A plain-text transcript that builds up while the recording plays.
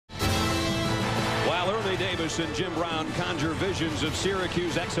Davis and Jim Brown conjure visions of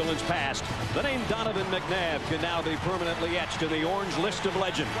Syracuse excellence past, the name Donovan McNabb can now be permanently etched in the orange list of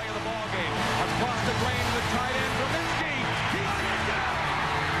legend. Play of the ball game. Across the grain, the tight end, Kaminsky.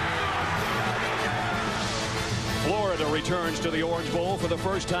 Florida returns to the Orange Bowl for the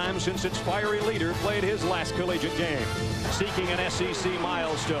first time since its fiery leader played his last collegiate game. Seeking an SEC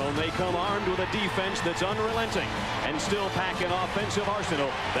milestone, they come armed with a defense that's unrelenting and still pack an offensive arsenal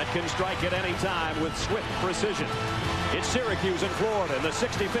that can strike at any time with swift precision. It's Syracuse and Florida in the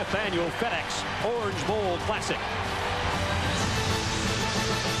 65th annual FedEx Orange Bowl Classic.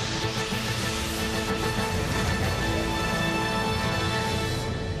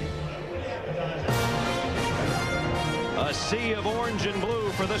 A sea of orange and blue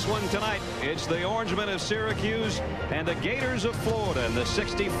for this one tonight. It's the Orangemen of Syracuse and the Gators of Florida in the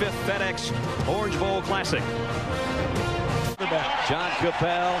 65th FedEx Orange Bowl Classic. John Capel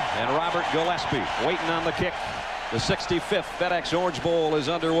and Robert Gillespie waiting on the kick. The 65th FedEx Orange Bowl is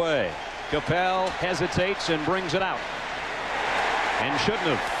underway. Capel hesitates and brings it out. And shouldn't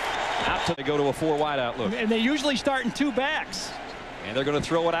have. Out to go to a 4 wide out look. And they usually start in 2 backs. And they're going to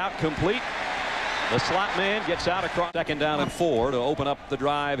throw it out complete. The slot man gets out across 2nd down and 4 to open up the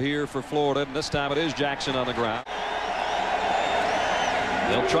drive here for Florida. And this time it is Jackson on the ground.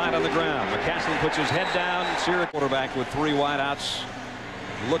 They'll try it on the ground. McCaslin puts his head down. Syracuse quarterback with 3 wideouts.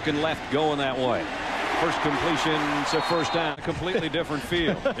 Looking left, going that way. First completion, it's a first down. A completely different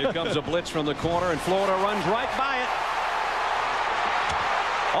field. Here comes a blitz from the corner, and Florida runs right by it.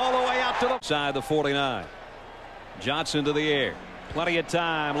 All the way out to the side, the 49. Johnson to the air. Plenty of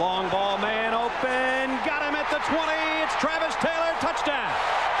time. Long ball, man open. Got him at the 20. It's Travis Taylor. Touchdown.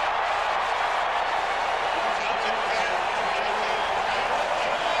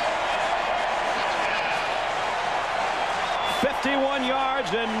 .51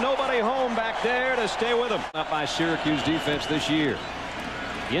 yards and nobody home back there to stay with him. Up by Syracuse defense this year.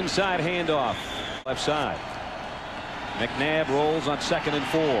 Inside handoff. Left side. McNabb rolls on 2nd and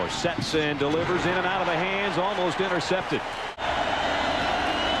 4. Sets and delivers in and out of the hands. Almost intercepted.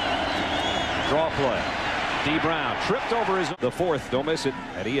 Draw play. D. Brown tripped over his. The 4th. Don't miss it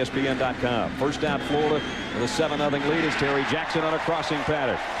at ESPN.com. First down Florida with a 7-0 lead is Terry Jackson on a crossing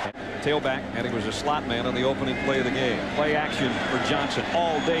pattern. Tailback, and he was a slot man on the opening play of the game. Play action for Johnson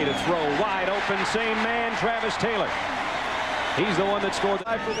all day to throw. Wide open, same man, Travis Taylor. He's the one that scored.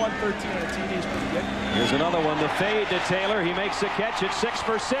 5 for 113 on a TD is pretty good. Here's another one. The fade to Taylor. He makes the catch. It's 6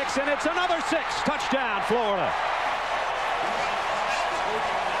 for 6, and it's another 6. Touchdown, Florida.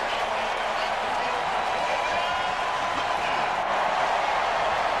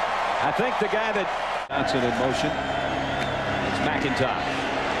 I think the guy that Johnson in motion is McIntosh.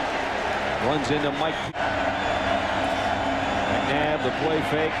 Runs into Mike. McNabb, the play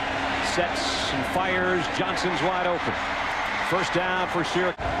fake, sets and fires. Johnson's wide open. First down for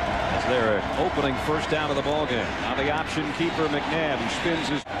Syracuse. As their opening first down of the ball game. Now the option keeper McNabb, who spins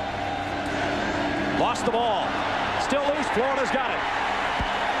his. Lost the ball. Still loose. Florida's got it.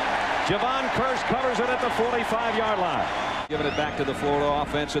 Javon Kearse covers it at the 45-yard line. Giving it back to the Florida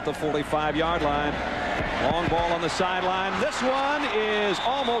offense at the 45-yard line. Long ball on the sideline. This one is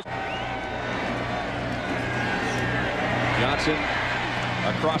almost. Johnson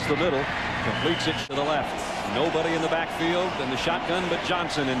across the middle, completes it to the left. Nobody in the backfield, and the shotgun but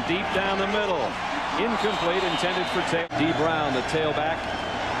Johnson, and deep down the middle. Incomplete, intended for Taylor. D. Brown, the tailback.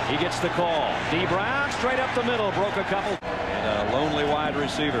 He gets the call. D. Brown straight up the middle, broke a couple. And a lonely wide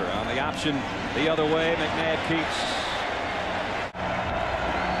receiver on the option the other way. McNabb keeps.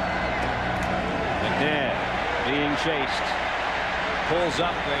 McNabb being chased. Pulls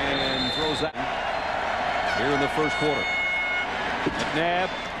up and throws that here in the first quarter. McNabb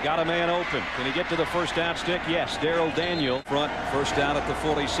got a man open. Can he get to the first down stick? Yes. Darrell Daniel front, first down at the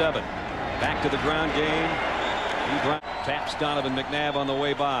 47. Back to the ground game. Taps Donovan McNabb on the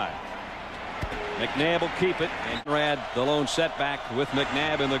way by. McNabb will keep it, and Rad the lone setback with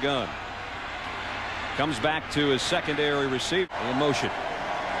McNabb in the gun. Comes back to his secondary receiver in motion.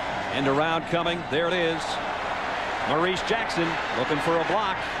 End around coming. There it is. Maurice Jackson looking for a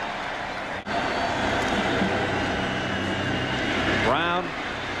block. Brown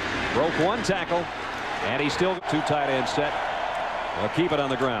broke 1 tackle, and he's still 2 tight end set. They'll keep it on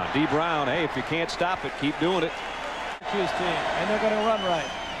the ground. D. Brown, hey, if you can't stop it, keep doing it. Team, and they're going to run right.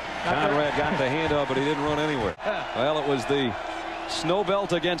 Conrad got the handoff, but he didn't run anywhere. Well, it was the snow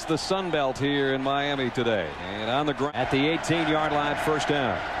belt against the sun belt here in Miami today. And on the ground at the 18-yard line, first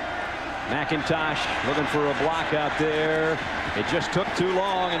down. McIntosh looking for a block out there. It just took too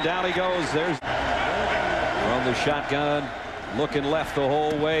long, and down he goes. There's from the shotgun, looking left the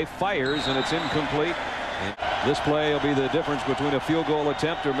whole way, fires, and it's incomplete. This play will be the difference between a field goal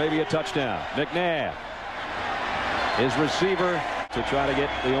attempt or maybe a touchdown. McNabb, his receiver, to try to get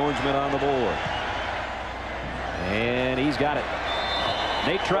the Orangemen on the board. And he's got it.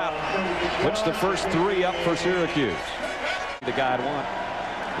 Nate Trout puts the first 3 up for Syracuse. The guy I'd want.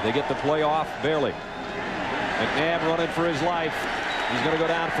 They get the play off, barely. McNabb running for his life. He's going to go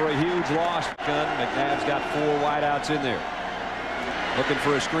down for a huge loss. McNabb's got 4 wideouts in there. Looking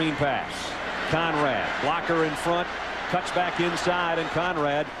for a screen pass. Conrad, blocker in front, cuts back inside, and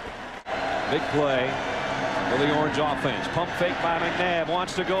Conrad, big play for the Orange offense. Pump fake by McNabb,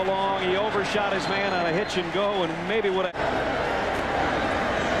 wants to go long. He overshot his man on a hitch and go, and maybe would have.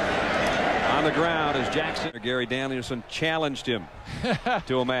 On the ground as Jackson. Gary Danielson challenged him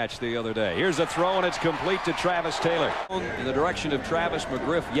to a match the other day. Here's a throw, and it's complete to Travis Taylor. In the direction of Travis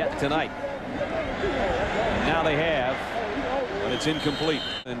McGriff yet tonight. And now they have, but it's incomplete.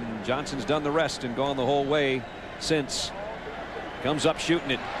 And Johnson's done the rest and gone the whole way since. Comes up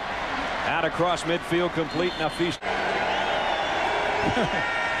shooting it. Out across midfield, complete. Now feast.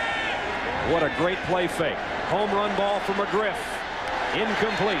 What a great play fake. Home run ball for McGriff.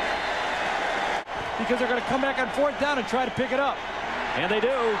 Incomplete. Because they're going to come back on 4th down and try to pick it up. And they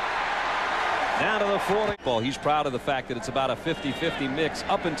do. Down to the 40. Well, he's proud of the fact that it's about a 50-50 mix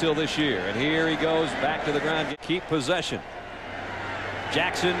up until this year. And here he goes back to the ground. Keep possession.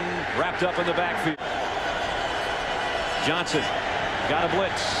 Jackson wrapped up in the backfield. Johnson got a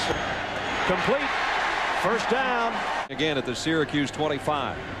blitz. Complete. First down. Again at the Syracuse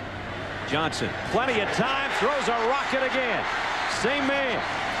 25. Johnson, plenty of time, throws a rocket again. Same man.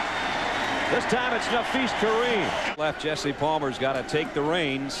 This time it's Nafis Kareem. Left, Jesse Palmer's got to take the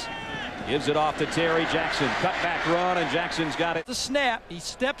reins. Gives it off to Terry Jackson. Cut back run, and Jackson's got it. The snap. He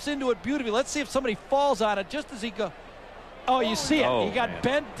steps into it beautifully. Let's see if somebody falls on it just as he goes. Oh, you see it. He got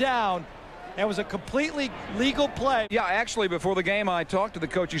bent down. That was a completely legal play. Yeah, actually, before the game, I talked to the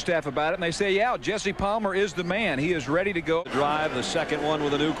coaching staff about it, and they say, yeah, Jesse Palmer is the man. He is ready to go. Drive, the second one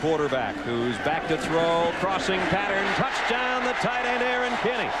with a new quarterback who's back to throw. Crossing pattern. Touchdown, the tight end, Aaron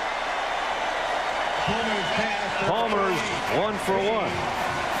Kinney. Palmer's 1 for 1.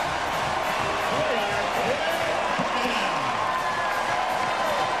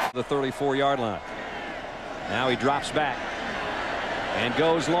 The 34-yard line. Now he drops back and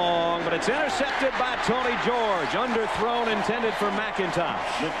goes long, but it's intercepted by Tony George. Underthrown, intended for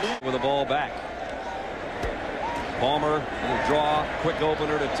McIntosh. With the ball back. Palmer will draw, quick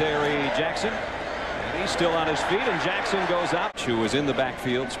opener to Terry Jackson. And he's still on his feet, and Jackson goes out. Who was in the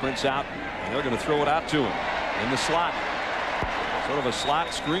backfield, sprints out. They're going to throw it out to him in the slot. Sort of a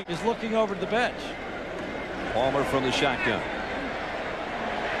slot screen. He's looking over to the bench. Palmer from the shotgun.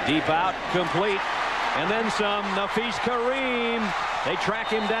 Deep out, complete. And then some. Nafis Kareem. They track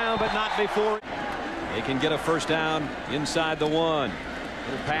him down, but not before. They can get a first down inside the 1.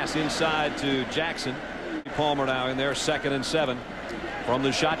 Little pass inside to Jackson. Palmer now in there, 2nd and 7 from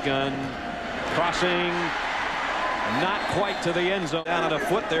the shotgun. Crossing. Not quite to the end zone. Down at a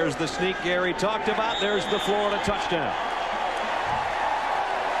foot. There's the sneak Gary talked about. There's the Florida touchdown.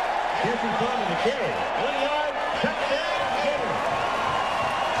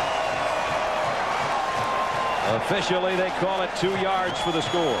 Officially, they call it 2 yards for the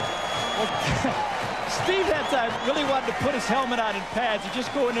score. Well, Steve that time really wanted to put his helmet on in pads and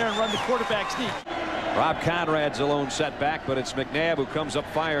just go in there and run the quarterback sneak. Rob Conrad's a lone setback, but it's McNabb who comes up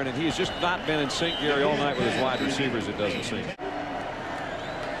firing, and he's just not been in sync, Gary, all night with his wide receivers, it doesn't seem.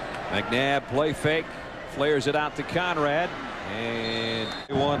 McNabb play fake, flares it out to Conrad, and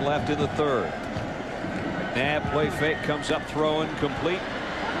 1 left in the 3rd. McNabb play fake, comes up throwing, complete,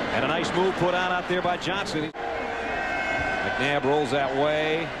 and a nice move put out there by Johnson. McNabb rolls that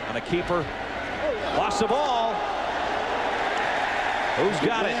way on a keeper. Lost the ball. Who's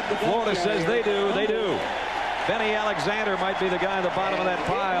got it? Florida says they do. They do. Benny Alexander might be the guy at the bottom of that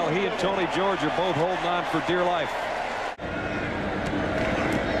pile. He and Tony George are both holding on for dear life.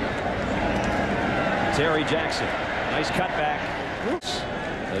 Terry Jackson. Nice cutback.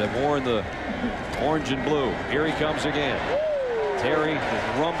 That have worn the orange and blue. Here he comes again. Terry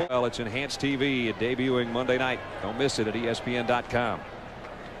has rumbled. Well, it's enhanced TV debuting Monday night. Don't miss it at ESPN.com.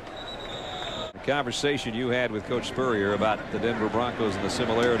 The conversation you had with Coach Spurrier about the Denver Broncos and the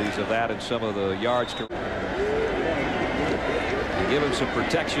similarities of that and some of the yards. You give him some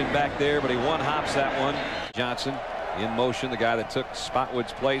protection back there, but he one-hops that one. Johnson in motion, the guy that took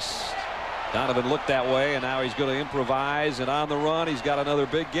Spotwood's place. Donovan looked that way, and now he's going to improvise, and on the run he's got another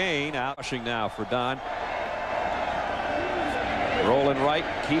big gain. Out rushing now for Don. Rolling right,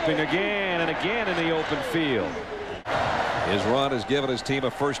 keeping again and again in the open field. His run has given his team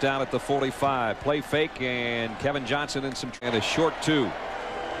a first down at the 45. Play fake, and Kevin Johnson in some and a short 2.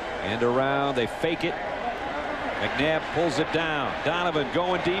 And around, they fake it. McNabb pulls it down. Donovan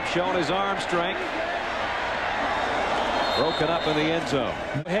going deep, showing his arm strength. Broken up in the end zone.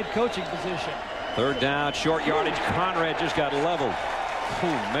 Head coaching position. 3rd down, short yardage. Conrad just got leveled.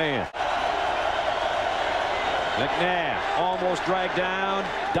 Oh, man. McNabb almost dragged down,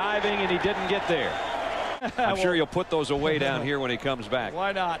 diving, and he didn't get there. I'm sure you'll put those away down here when he comes back.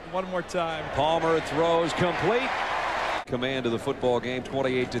 Why not? One more time. Palmer throws complete. Command of the football game,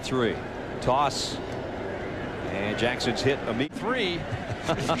 28-3. Toss. And Jackson's hit immediately. 3.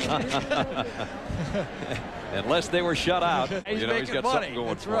 Unless they were shut out. He's he's got money. something going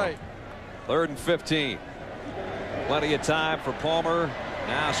That's for right. him. 3rd and 15. Plenty of time for Palmer.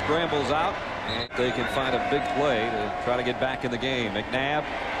 Now scrambles out. And they can find a big play to try to get back in the game. McNabb.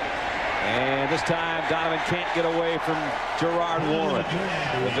 And this time Donovan can't get away from Gerard Warren.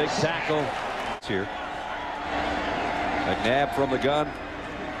 The big tackle. Here. McNabb from the gun.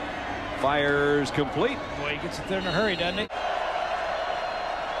 Fires complete. Boy, he gets it there in a hurry, doesn't he?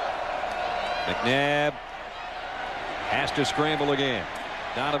 McNabb has to scramble again.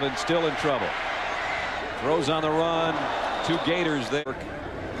 Donovan still in trouble. Throws on the run. 2 Gators there.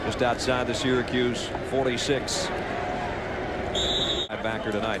 Just outside the Syracuse 46.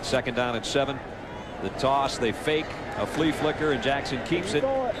 Backer tonight. 2nd down and 7. The toss, they fake a flea flicker, and Jackson keeps it.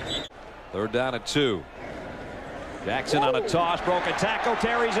 3rd down and 2. Jackson on a toss, broken tackle,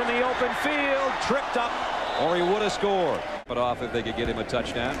 carries in the open field, tripped up, or he would have scored. But off if they could get him a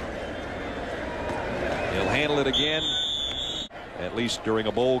touchdown. He'll handle it again, at least during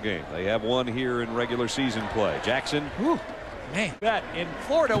a bowl game. They have one here in regular season play. Jackson. Whew. Man, that in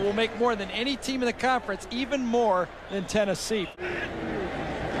Florida will make more than any team in the conference, even more than Tennessee.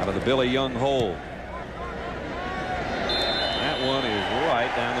 Out of the Billy Young hole. That one is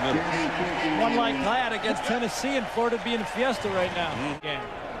right down the middle. One like that against Tennessee, and Florida being a fiesta right now.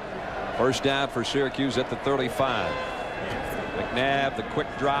 First down for Syracuse at the 35. McNabb, the quick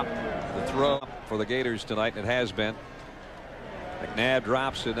drop, the throw for the Gators tonight, and it has been. McNabb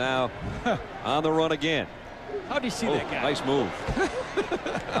drops, and now on the run again. How do you see that guy? Nice move.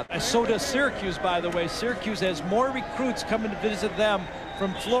 So does Syracuse, by the way. Syracuse has more recruits coming to visit them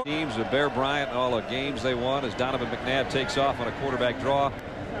from Florida. Teams of Bear Bryant and all the games they won as Donovan McNabb takes off on a quarterback draw.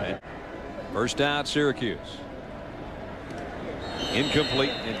 And first down, Syracuse.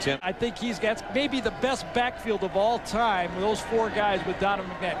 Incomplete intent. I think he's got maybe the best backfield of all time with those 4 guys with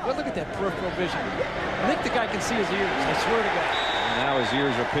Donovan McNabb. Well, look at that peripheral vision. I think the guy can see his ears. I swear to God. And now his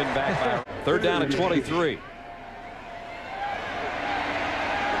ears are pinned back by 3rd down and 23.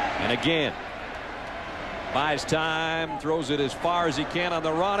 And again, buys time, throws it as far as he can on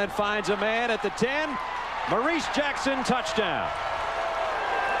the run, and finds a man at the 10. Maurice Jackson, touchdown.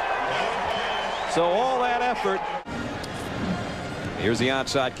 So all that effort. Here's the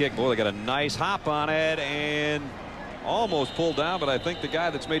onside kick. Boy, they got a nice hop on it and almost pulled down, but I think the guy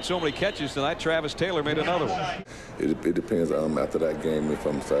that's made so many catches tonight, Travis Taylor, made another one. It depends after that game if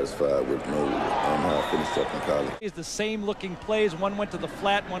I'm satisfied with how I finished up in college. It's the same looking plays. One went to the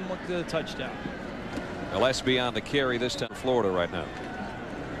flat, one went to the touchdown. Gillespie on the carry this time, Florida right now.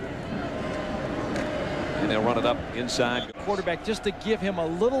 And they'll run it up inside. Quarterback just to give him a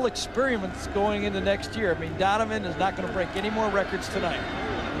little experience going into next year. I mean, Donovan is not going to break any more records tonight.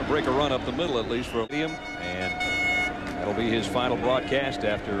 Going to break a run up the middle at least for him, and that'll be his final broadcast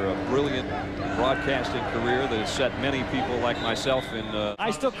after a brilliant broadcasting career that has set many people like myself in. I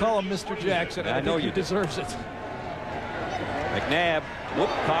still call him Mr. Jackson. I know he deserves it. McNabb, whoop,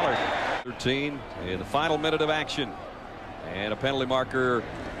 collar. 13 in the final minute of action, and a penalty marker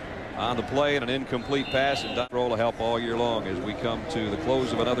on the play and an incomplete pass, and roll will help all year long as we come to the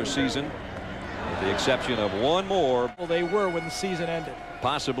close of another season, with the exception of one more. Well, they were when the season ended.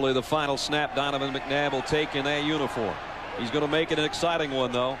 Possibly the final snap Donovan McNabb will take in that uniform. He's going to make it an exciting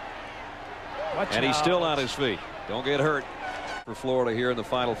one, though. And he's still on his feet. Don't get hurt for Florida here in the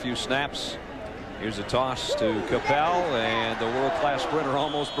final few snaps. Here's a toss to Capel, and the world-class sprinter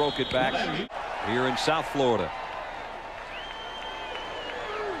almost broke it back here in South Florida.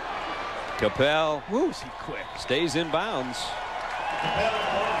 Capel moves he quick. Stays in bounds,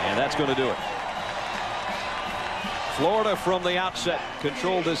 and that's going to do it. Florida from the outset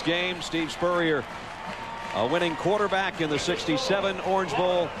controlled this game. Steve Spurrier, a winning quarterback in the '67 Orange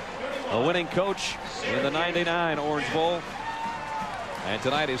Bowl, a winning coach in the '99 Orange Bowl, and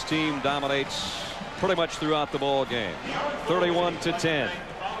tonight his team dominates pretty much throughout the ball game. 31-10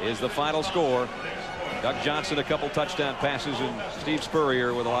 is the final score. Doug Johnson a couple touchdown passes, and Steve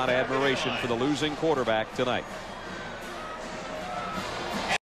Spurrier with a lot of admiration for the losing quarterback tonight.